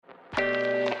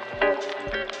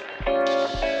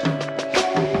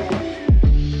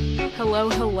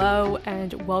Hello,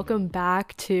 and welcome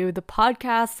back to the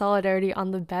podcast Solidarity on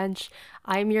the Bench.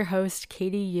 I'm your host,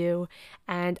 Katie Yu,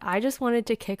 and I just wanted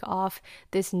to kick off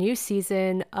this new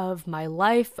season of my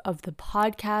life, of the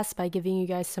podcast, by giving you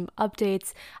guys some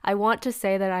updates. I want to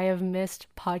say that I have missed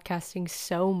podcasting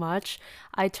so much.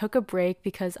 I took a break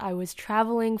because I was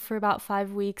traveling for about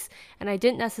 5 weeks, and I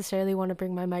didn't necessarily want to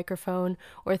bring my microphone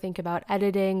or think about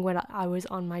editing when I was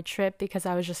on my trip because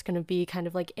I was just going to be kind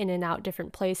of like in and out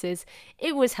different places.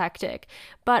 It was hectic,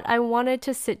 but I wanted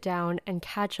to sit down and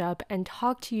catch up and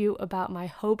talk to you about my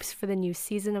hopes for the new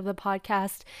season of the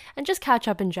podcast and just catch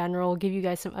up in general, give you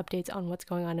guys some updates on what's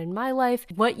going on in my life,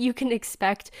 what you can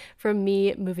expect from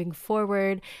me moving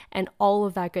forward, and all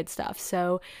of that good stuff.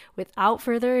 So without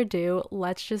further ado,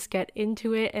 let's just get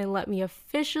into it and let me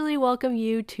officially welcome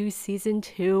you to season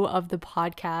 2 of the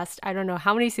podcast. I don't know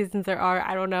how many seasons there are.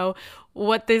 I don't know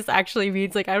what this actually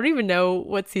means. Like, I don't even know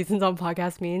what seasons on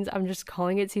podcast means. I'm just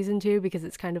calling it season 2 because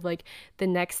it's kind of like the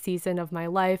next season of my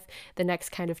life, the next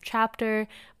kind of chapter.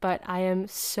 But I am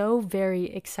so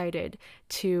very excited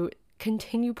to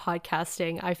continue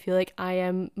podcasting. I feel like I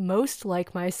am most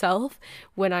like myself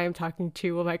when I am talking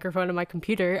to a microphone on my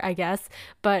computer, I guess,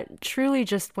 but truly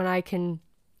just when I can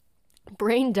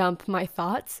brain dump my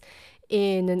thoughts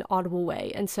in an audible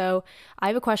way. And so I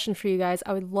have a question for you guys.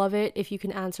 I would love it if you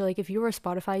can answer, like if you're a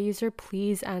Spotify user,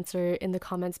 please answer in the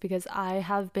comments because I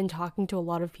have been talking to a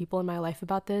lot of people in my life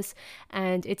about this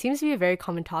and it seems to be a very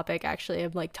common topic. Actually,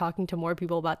 I'm like talking to more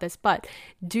people about this, but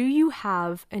do you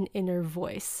have an inner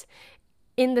voice?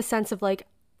 In the sense of like,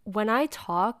 when I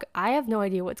talk, I have no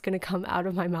idea what's going to come out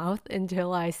of my mouth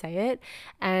until I say it.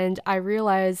 And I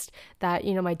realized that,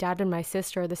 you know, my dad and my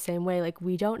sister are the same way. Like,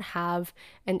 we don't have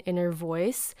an inner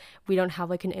voice. We don't have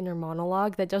like an inner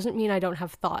monologue. That doesn't mean I don't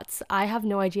have thoughts. I have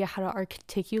no idea how to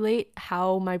articulate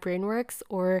how my brain works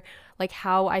or like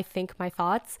how I think my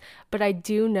thoughts. But I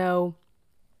do know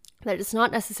that it's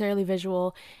not necessarily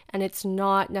visual and it's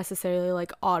not necessarily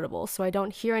like audible. So I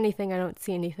don't hear anything, I don't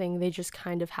see anything, they just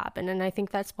kind of happen. And I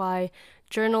think that's why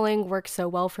journaling works so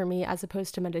well for me as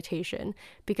opposed to meditation,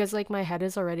 because like my head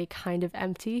is already kind of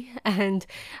empty and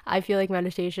I feel like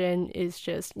meditation is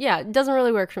just, it doesn't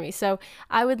really work for me. So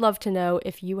I would love to know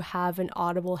if you have an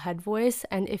audible head voice,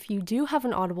 and if you do have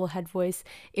an audible head voice,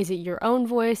 is it your own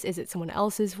voice? Is it someone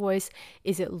else's voice?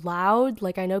 Is it loud?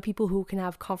 Like, I know people who can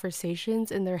have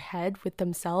conversations in their head with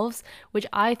themselves, which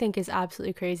I think is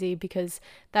absolutely crazy because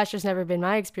that's just never been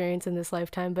my experience in this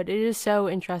lifetime, but it is so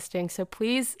interesting. So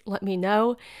please let me know.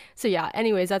 So yeah,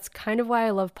 anyways, that's kind of why I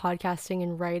love podcasting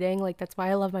and writing. Like, that's why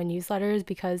I love my newsletters,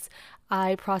 because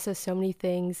I process so many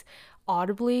things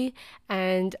audibly,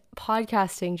 and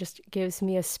podcasting just gives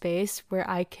me a space where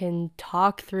I can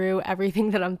talk through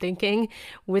everything that I'm thinking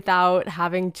without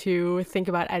having to think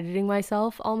about editing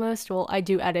myself almost. Well, I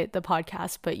do edit the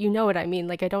podcast, but you know what I mean.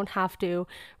 Like, I don't have to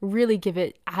really give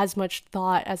it as much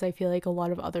thought as I feel like a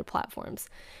lot of other platforms.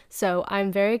 So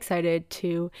I'm very excited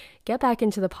to get back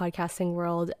into the podcasting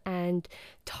world and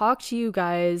talk to you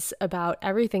guys about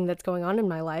everything that's going on in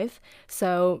my life.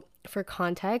 So for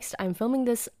context, I'm filming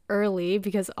this early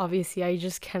because obviously I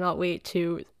just cannot wait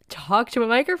to talk to a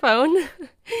microphone.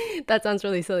 That sounds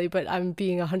really silly, but I'm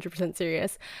being 100%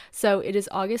 serious. So it is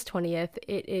August 20th.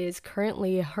 It is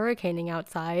currently hurricaning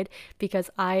outside because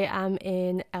I am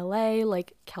in LA,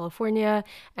 like California,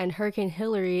 and Hurricane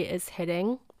Hillary is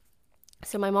hitting.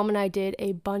 So my mom and I did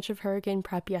a bunch of hurricane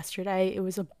prep yesterday. It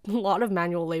was a lot of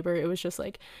manual labor. It was just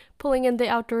like pulling in the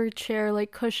outdoor chair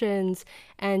like cushions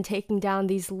and taking down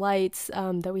these lights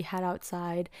that we had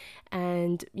outside,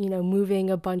 and, you know,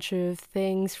 moving a bunch of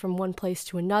things from one place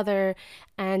to another.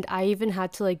 And I even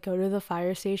had to like go to the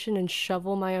fire station and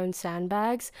shovel my own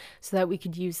sandbags so that we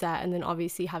could use that. And then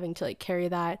obviously having to like carry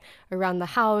that around the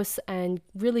house and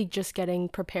really just getting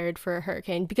prepared for a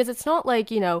hurricane, because it's not like,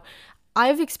 you know,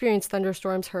 I've experienced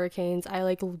thunderstorms, hurricanes. I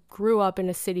like grew up in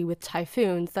a city with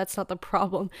typhoons. That's not the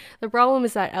problem. The problem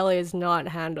is that LA is not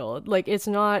handled. Like, it's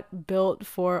not built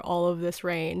for all of this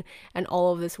rain and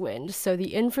all of this wind. So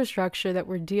the infrastructure that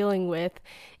we're dealing with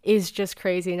is just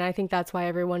crazy. And I think that's why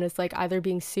everyone is like either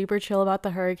being super chill about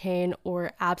the hurricane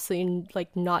or absolutely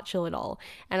like not chill at all.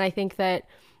 And I think that,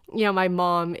 you know, my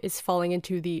mom is falling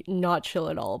into the not chill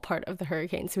at all part of the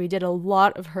hurricane. So we did a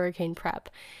lot of hurricane prep,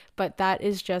 but that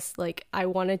is just like, I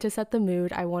wanted to set the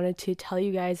mood. I wanted to tell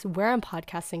you guys where I'm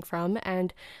podcasting from.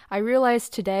 And I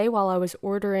realized today while I was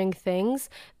ordering things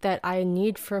that I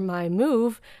need for my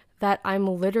move, that I'm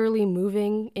literally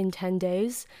moving in 10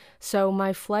 days. So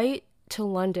my flight to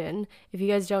London, if you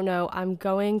guys don't know, I'm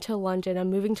going to London. I'm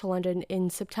moving to London in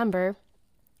September.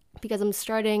 because I'm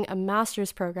starting a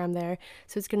master's program there.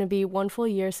 So it's going to be 1 full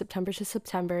year, September to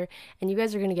September. And you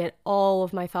guys are going to get all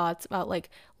of my thoughts about like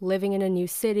living in a new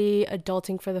city,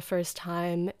 adulting for the first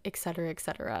time, etc.,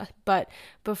 etc. But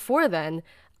before then,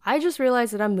 I just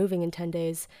realized that I'm moving in 10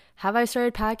 days. Have I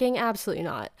started packing? Absolutely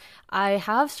not. I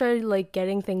have started like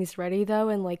getting things ready though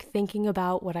and like thinking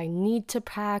about what I need to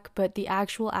pack, but the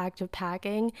actual act of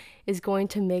packing is going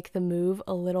to make the move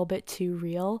a little bit too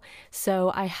real.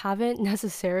 So I haven't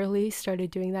necessarily started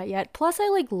doing that yet. Plus, I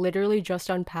like literally just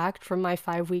unpacked from my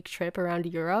 5 week trip around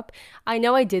Europe. I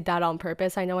know I did that on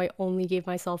purpose. I know I only gave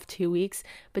myself 2 weeks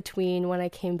between when I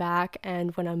came back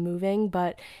and when I'm moving,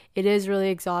 but it is really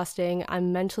exhausting.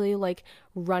 I'm mentally like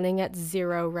running at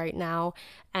zero right now,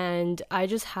 and I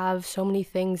just have so many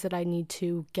things that I need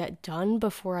to get done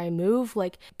before I move,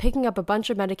 like picking up a bunch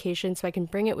of medication so I can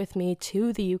bring it with me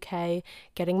to the UK,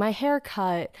 getting my hair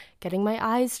cut, getting my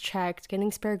eyes checked,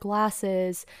 getting spare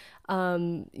glasses,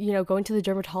 going to the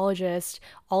dermatologist.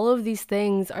 All of these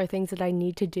things are things that I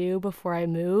need to do before I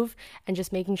move, and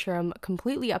just making sure I'm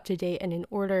completely up to date and in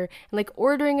order, and like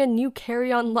ordering a new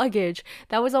carry-on luggage.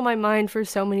 That was on my mind for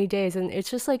so many days, and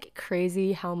it's just like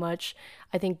crazy how much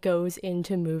I think goes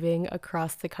into moving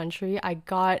across the country. I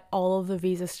got all of the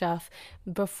visa stuff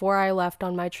before I left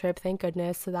on my trip, thank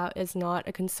goodness, so that is not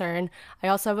a concern. I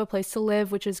also have a place to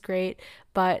live, which is great,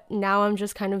 but now I'm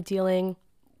just kind of dealing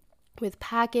with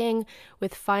packing,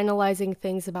 with finalizing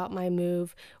things about my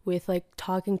move, with like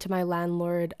talking to my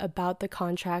landlord about the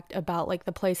contract, about like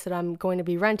the place that I'm going to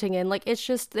be renting in. Like it's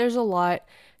just, there's a lot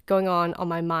going on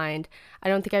my mind. I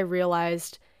don't think I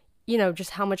realized,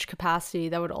 just how much capacity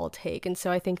that would all take. And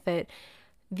so I think that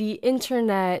the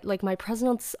internet, like my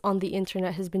presence on the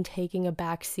internet has been taking a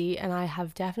backseat, and I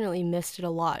have definitely missed it a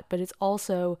lot, but it's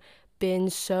also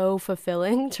been so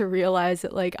fulfilling to realize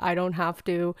that like I don't have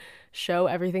to show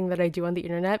everything that I do on the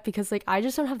internet, because like I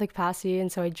just don't have the capacity,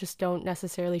 and so I just don't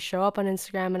necessarily show up on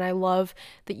Instagram. And I love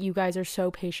that you guys are so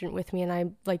patient with me, and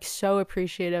I'm like so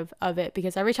appreciative of it,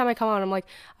 because every time I come on I'm like,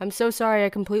 I'm so sorry, I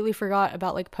completely forgot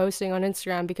about like posting on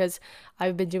Instagram because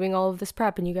I've been doing all of this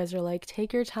prep, and you guys are like,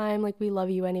 take your time, like we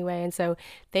love you anyway. And so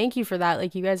thank you for that,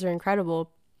 like you guys are incredible.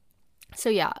 So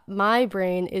yeah, my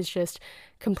brain is just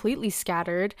completely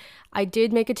scattered. I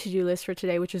did make a to-do list for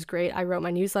today, which is great. I wrote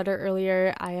my newsletter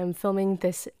earlier. I am filming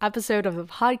this episode of the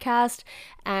podcast,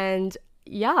 and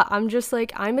yeah, I'm just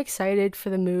like, I'm excited for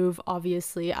the move,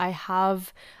 obviously. I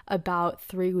have about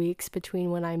 3 weeks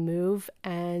between when I move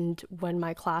and when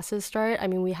my classes start. I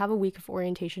mean, we have a week of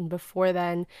orientation before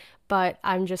then, but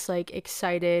I'm just like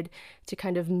excited to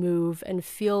kind of move and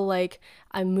feel like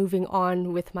I'm moving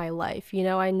on with my life.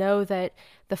 I know that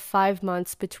the 5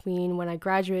 months between when I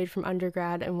graduated from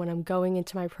undergrad and when I'm going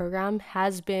into my program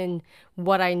has been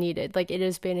what I needed. Like it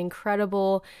has been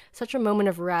incredible, such a moment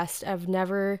of rest. I've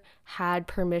never had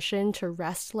permission to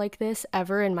rest like this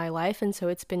ever in my life. And so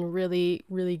it's been really,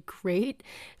 really great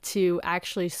to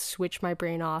actually switch my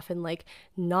brain off and like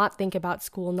not think about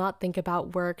school, not think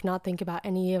about work, not think about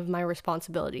any of my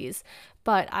responsibilities.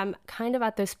 But I'm kind of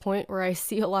at this point where I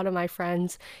see a lot of my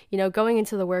friends, going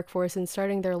into the workforce and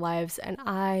starting their lives, and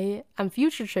I'm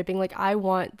future tripping. Like I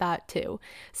want that too.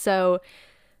 So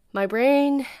my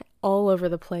brain all over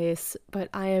the place, but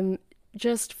I am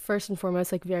just first and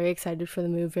foremost like very excited for the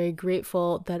move, very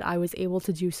grateful that I was able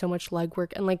to do so much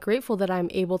legwork, and like grateful that I'm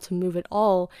able to move at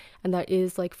all and that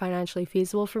is like financially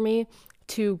feasible for me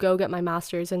to go get my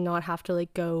master's and not have to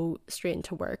like go straight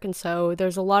into work. And so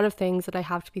there's a lot of things that I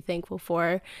have to be thankful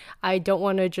for. I don't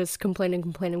want to just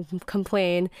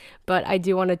complain, but I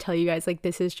do want to tell you guys like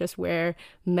this is just where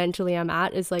mentally I'm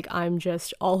at, is like I'm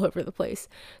just all over the place.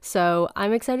 So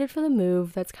I'm excited for the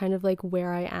move. That's kind of like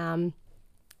where I am.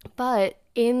 But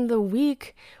in the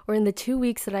week, or in the 2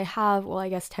 weeks that I have, well, I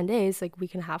guess 10 days, like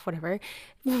week and a half, whatever,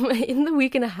 in the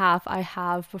week and a half I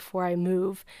have before I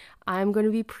move, I'm going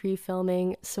to be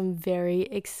pre-filming some very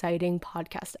exciting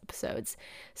podcast episodes.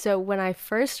 So when I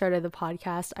first started the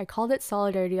podcast, I called it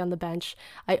Solidarity on the Bench.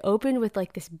 I opened with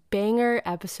like this banger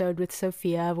episode with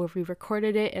Sophia where we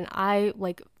recorded it, and I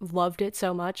like loved it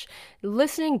so much.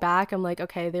 Listening back, I'm like,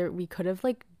 okay, we could have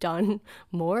like done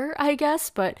more, I guess,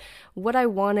 but what I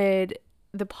wanted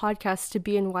the podcast to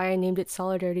be and why I named it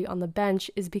Solidarity on the Bench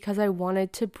is because I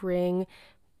wanted to bring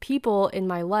people in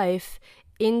my life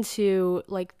into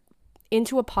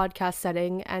into a podcast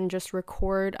setting and just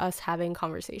record us having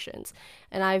conversations.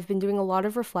 And I've been doing a lot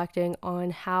of reflecting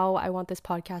on how I want this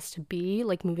podcast to be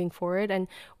like moving forward. And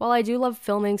while I do love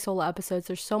filming solo episodes,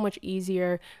 they're so much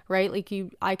easier, right? Like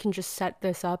I can just set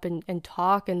this up and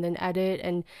talk and then edit,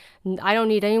 and I don't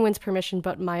need anyone's permission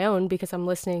but my own because I'm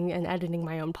listening and editing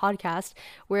my own podcast.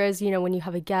 Whereas, when you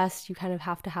have a guest, you kind of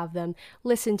have to have them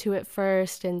listen to it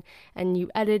first and you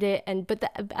edit it. But the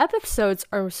episodes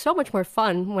are so much more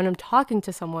fun when I'm talking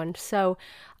to someone. So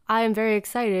I am very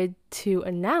excited to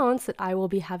announce that I will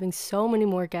be having so many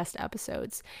more guest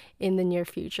episodes in the near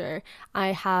future.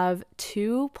 I have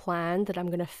 2 planned that I'm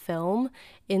going to film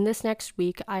in this next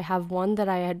week. I have one that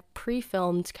I had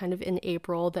pre-filmed kind of in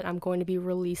April that I'm going to be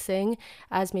releasing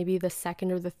as maybe the 2nd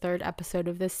or the 3rd episode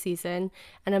of this season.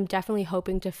 And I'm definitely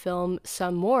hoping to film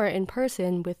some more in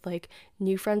person with like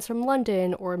new friends from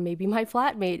London, or maybe my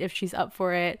flatmate if she's up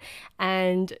for it,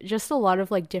 and just a lot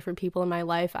of like different people in my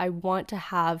life. I want to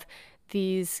have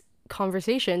these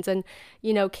conversations. And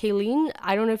Kayleen,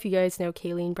 I don't know if you guys know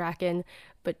Kayleen Bracken,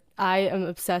 but I am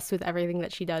obsessed with everything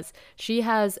that she does. She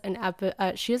has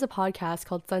she has a podcast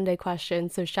called Sunday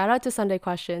Questions, so shout out to Sunday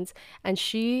Questions. And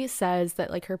she says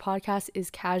that like her podcast is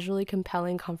casually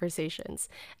compelling conversations,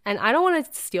 and I don't want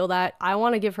to steal that. I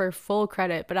want to give her full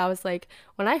credit, but I was like,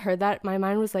 when I heard that, my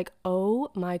mind was like,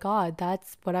 oh my god,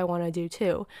 that's what I want to do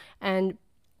too. And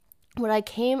what I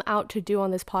came out to do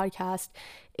on this podcast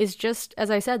is just,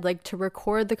 as I said, like to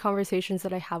record the conversations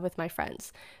that I have with my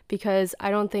friends, because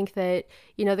I don't think that,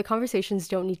 the conversations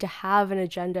don't need to have an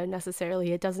agenda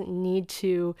necessarily. It doesn't need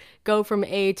to go from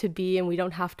A to B, and we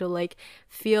don't have to like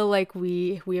feel like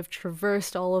we have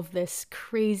traversed all of this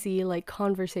crazy like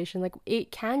conversation. Like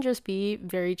it can just be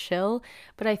very chill,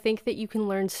 but I think that you can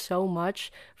learn so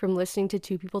much from listening to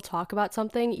 2 people talk about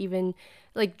something, even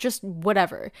like just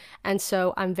whatever. And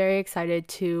so I'm very excited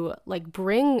to like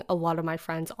bring a lot of my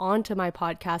friends onto my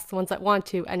podcast, the ones that want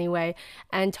to anyway,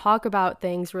 and talk about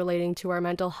things relating to our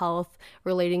mental health,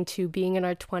 relating to being in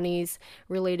our 20s,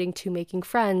 relating to making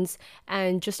friends,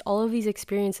 and just all of these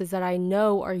experiences that I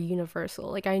know are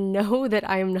universal. Like I know that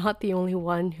I am not the only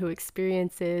one who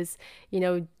experiences,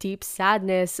 deep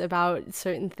sadness about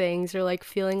certain things, or like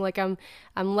feeling like I'm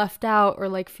left out, or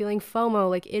like feeling FOMO.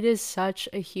 Like it is such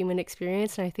a human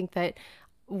experience. And I think that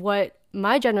what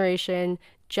my generation,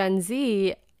 Gen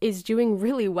Z, is doing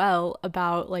really well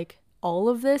about like all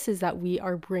of this is that we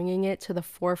are bringing it to the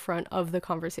forefront of the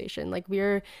conversation. Like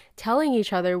we're telling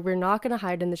each other we're not going to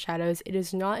hide in the shadows. It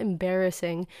is not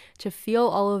embarrassing to feel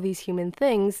all of these human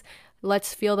things.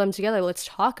 Let's feel them together. Let's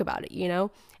talk about it,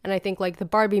 And I think like the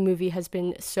Barbie movie has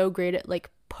been so great at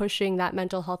like pushing that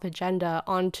mental health agenda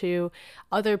onto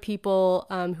other people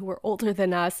who are older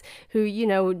than us, who,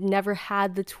 never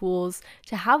had the tools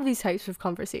to have these types of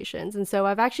conversations. And so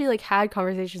I've actually like had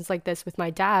conversations like this with my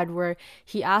dad, where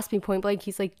he asked me point blank,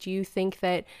 he's like, do you think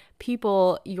that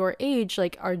people your age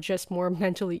like are just more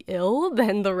mentally ill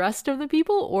than the rest of the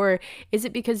people, or is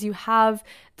it because you have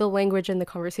the language and the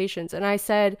conversations? And I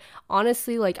said,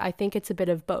 honestly, like I think it's a bit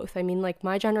of both. I mean, like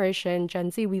my generation, Gen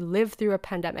Z, we lived through a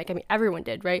pandemic. I mean, everyone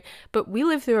did, right? But we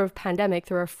lived through a pandemic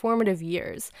through our formative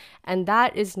years, and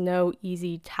that is no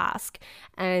easy task.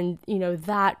 And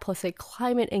that plus like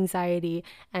climate anxiety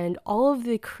and all of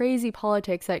the crazy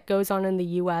politics that goes on in the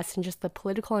US, and just the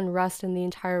political unrest in the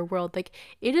entire world, like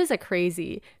it is a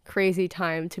crazy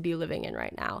time to be living in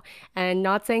right now. And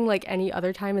not saying like any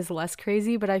other time is less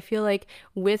crazy, but I feel like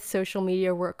with social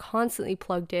media, we're constantly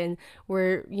plugged in.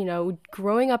 We're,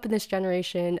 growing up in this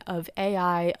generation of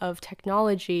AI, of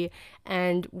technology,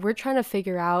 and we're trying to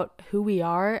figure out who we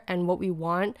are and what we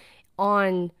want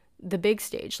on the big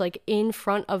stage, like in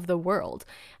front of the world.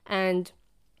 And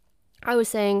I was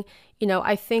saying,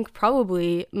 I think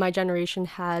probably my generation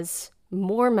has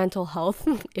more mental health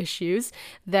issues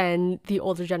than the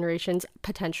older generations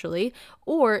potentially,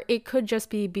 or it could just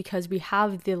be because we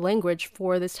have the language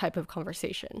for this type of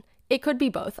conversation. It could be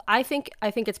both. I think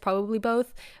it's probably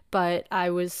both, but I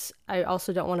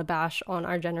also don't want to bash on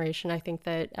our generation. I think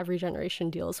that every generation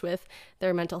deals with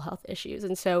their mental health issues.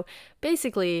 And so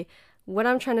basically what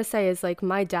I'm trying to say is like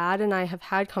my dad and I have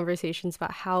had conversations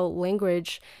about how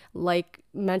language, like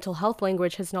mental health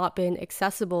language, has not been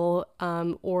accessible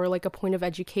or like a point of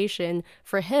education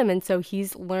for him. And so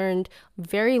he's learned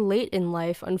very late in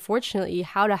life, unfortunately,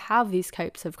 how to have these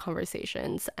types of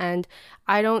conversations. And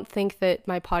I don't think that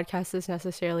my podcast is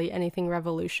necessarily anything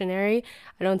revolutionary.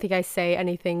 I don't think I say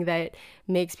anything that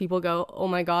makes people go, oh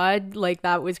my God, like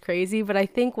that was crazy. But I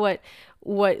think what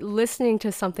what listening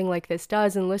to something like this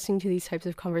does, and listening to these types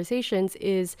of conversations,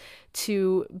 is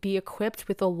to be equipped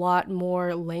with a lot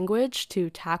more language to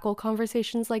tackle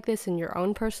conversations like this in your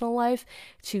own personal life,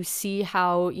 to see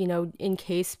how, in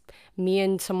case me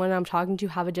and someone I'm talking to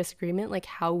have a disagreement, like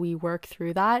how we work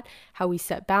through that, how we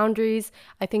set boundaries.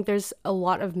 I think there's a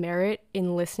lot of merit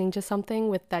in listening to something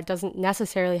with that doesn't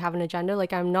necessarily have an agenda.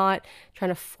 Like, I'm not trying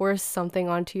to force something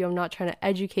onto you. I'm not trying to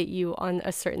educate you on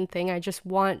a certain thing. I just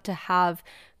want to have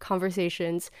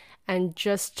conversations and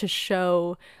just to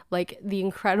show like the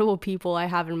incredible people I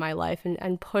have in my life,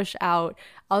 and push out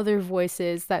other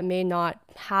voices that may not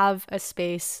have a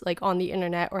space like on the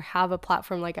internet or have a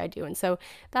platform like I do. And so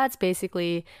that's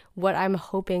basically what I'm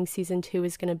hoping season 2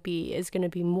 is going to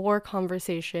be more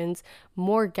conversations,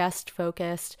 more guest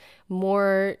focused,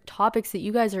 more topics that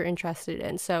you guys are interested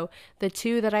in. So the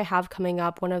 2 that I have coming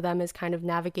up, one of them is kind of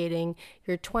navigating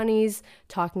your 20s,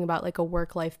 talking about like a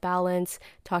work-life balance,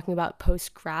 talking about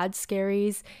post-grad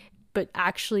scaries, but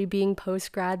actually being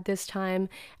post-grad this time.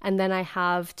 And then I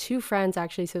have 2 friends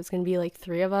actually, so it's going to be like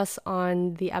 3 of us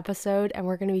on the episode, and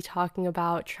we're going to be talking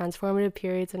about transformative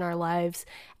periods in our lives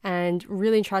and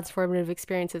really transformative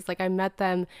experiences. Like, I met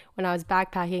them when I was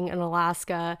backpacking in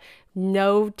Alaska,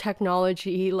 no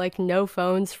technology, like no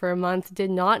phones for a month,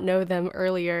 did not know them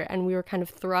earlier, and we were kind of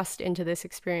thrust into this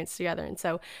experience together. And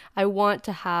so I want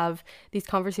to have these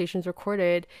conversations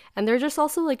recorded, and they're just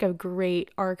also like a great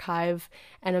archive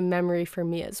and a memory for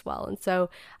me as well. And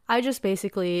so I just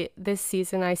basically, this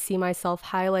season, I see myself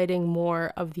highlighting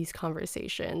more of these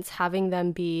conversations, having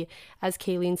them be, as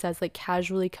Kayleen says, like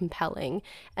casually compelling,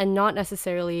 and not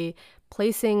necessarily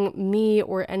placing me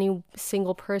or any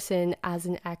single person as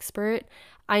an expert.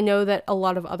 I know that a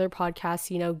lot of other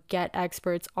podcasts, get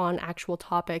experts on actual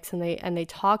topics and they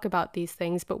talk about these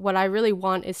things, but what I really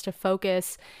want is to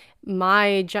focus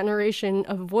my generation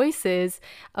of voices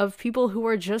of people who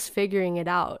are just figuring it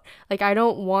out. Like, I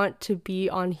don't want to be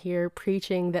on here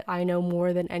preaching that I know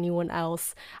more than anyone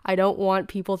else. I don't want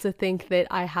people to think that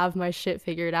I have my shit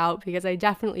figured out, because I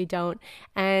definitely don't.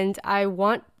 And I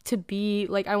want to be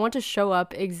like, I want to show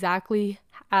up exactly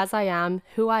as I am,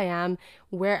 who I am,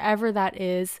 wherever that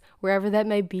is, wherever that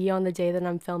may be on the day that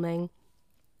I'm filming.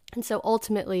 And so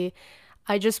ultimately,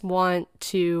 I just want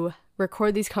to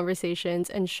record these conversations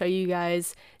and show you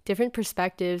guys different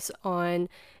perspectives on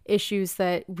issues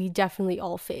that we definitely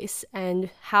all face, and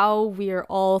how we are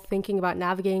all thinking about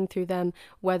navigating through them,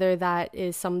 whether that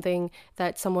is something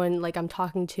that someone like I'm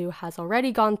talking to has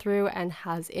already gone through and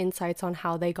has insights on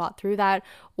how they got through that,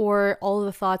 or all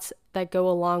the thoughts that go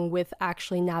along with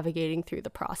actually navigating through the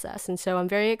process. And so I'm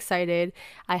very excited.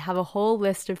 I have a whole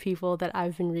list of people that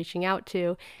I've been reaching out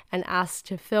to and asked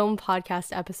to film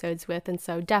podcast episodes with, and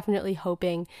so definitely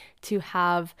hoping to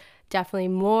have definitely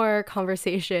more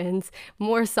conversations,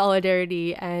 more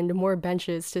solidarity, and more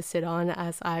benches to sit on,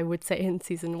 as I would say in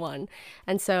season 1.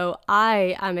 And so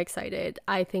I am excited.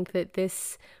 I think that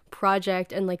this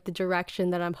project and like the direction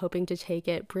that I'm hoping to take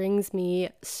it brings me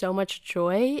so much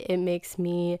joy. It makes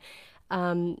me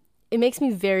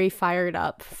very fired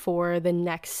up for the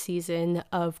next season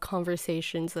of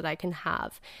conversations that I can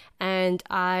have. And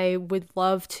I would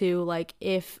love to, like,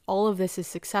 if all of this is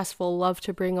successful, love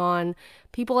to bring on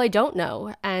people I don't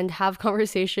know and have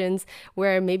conversations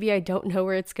where maybe I don't know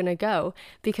where it's going to go.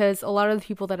 Because a lot of the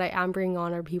people that I am bringing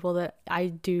on are people that I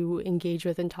do engage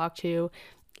with and talk to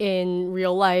in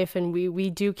real life, and we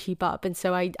do keep up, and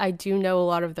so I do know a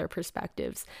lot of their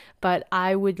perspectives. But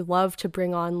I would love to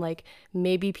bring on like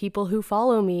maybe people who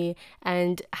follow me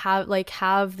and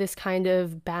have this kind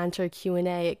of banter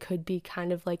Q&A. It could be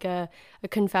kind of like a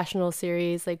confessional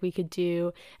series. Like, we could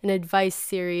do an advice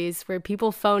series where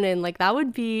people phone in. Like, that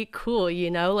would be cool,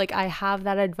 like I have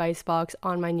that advice box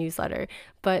on my newsletter,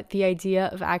 but the idea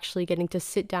of actually getting to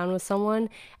sit down with someone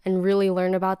and really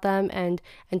learn about them and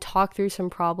talk through some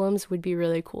problems would be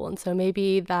really cool. And so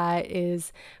maybe that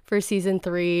is for season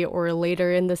 3 or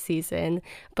later in the season.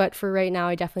 But for right now,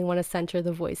 I definitely want to center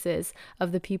the voices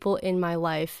of the people in my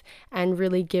life and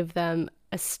really give them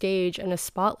a stage and a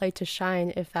spotlight to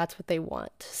shine if that's what they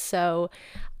want. So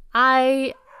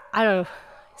I don't know.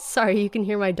 Sorry, you can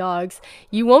hear my dogs.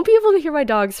 You won't be able to hear my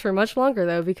dogs for much longer,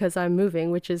 though, because I'm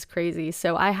moving, which is crazy.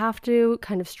 So I have to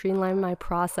kind of streamline my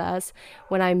process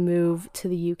when I move to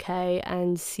the UK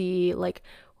and see, like,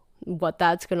 what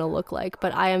that's going to look like.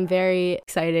 But I am very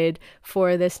excited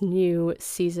for this new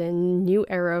season, new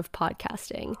era of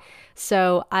podcasting.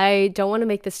 So I don't want to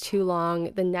make this too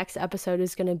long. The next episode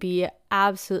is going to be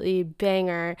absolutely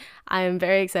banger. I am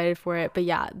very excited for it. But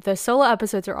yeah, the solo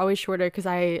episodes are always shorter because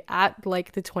at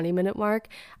like the 20-minute mark,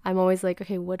 I'm always like,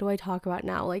 okay, what do I talk about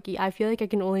now? Like, I feel like I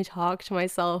can only talk to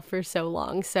myself for so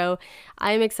long. So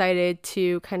I'm excited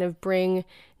to kind of bring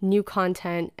new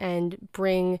content and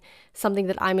bring something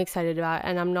that I'm excited about.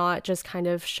 And I'm not just kind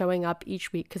of showing up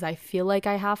each week because I feel like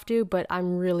I have to, but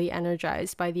I'm really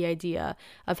energized by the idea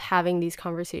of having these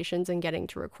conversations and getting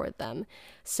to record them.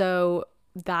 So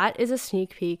that is a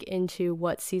sneak peek into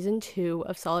what season 2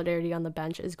 of Solidarity on the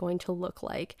Bench is going to look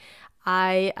like.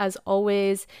 As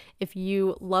always, if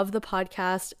you love the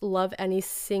podcast, love any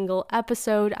single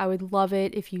episode, I would love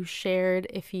it if you shared,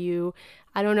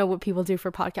 I don't know what people do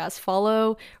for podcasts,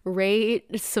 follow, rate,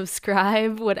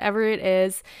 subscribe, whatever it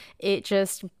is. It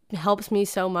just helps me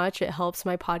so much. It helps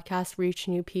my podcast reach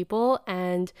new people,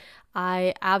 and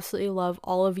I absolutely love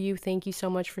all of you. Thank you so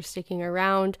much for sticking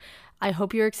around. I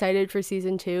hope you're excited for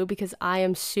season 2 because I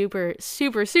am super,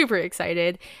 super, super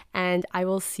excited, and I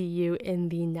will see you in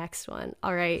the next one.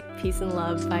 All right, peace and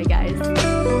love. Bye,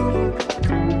 guys.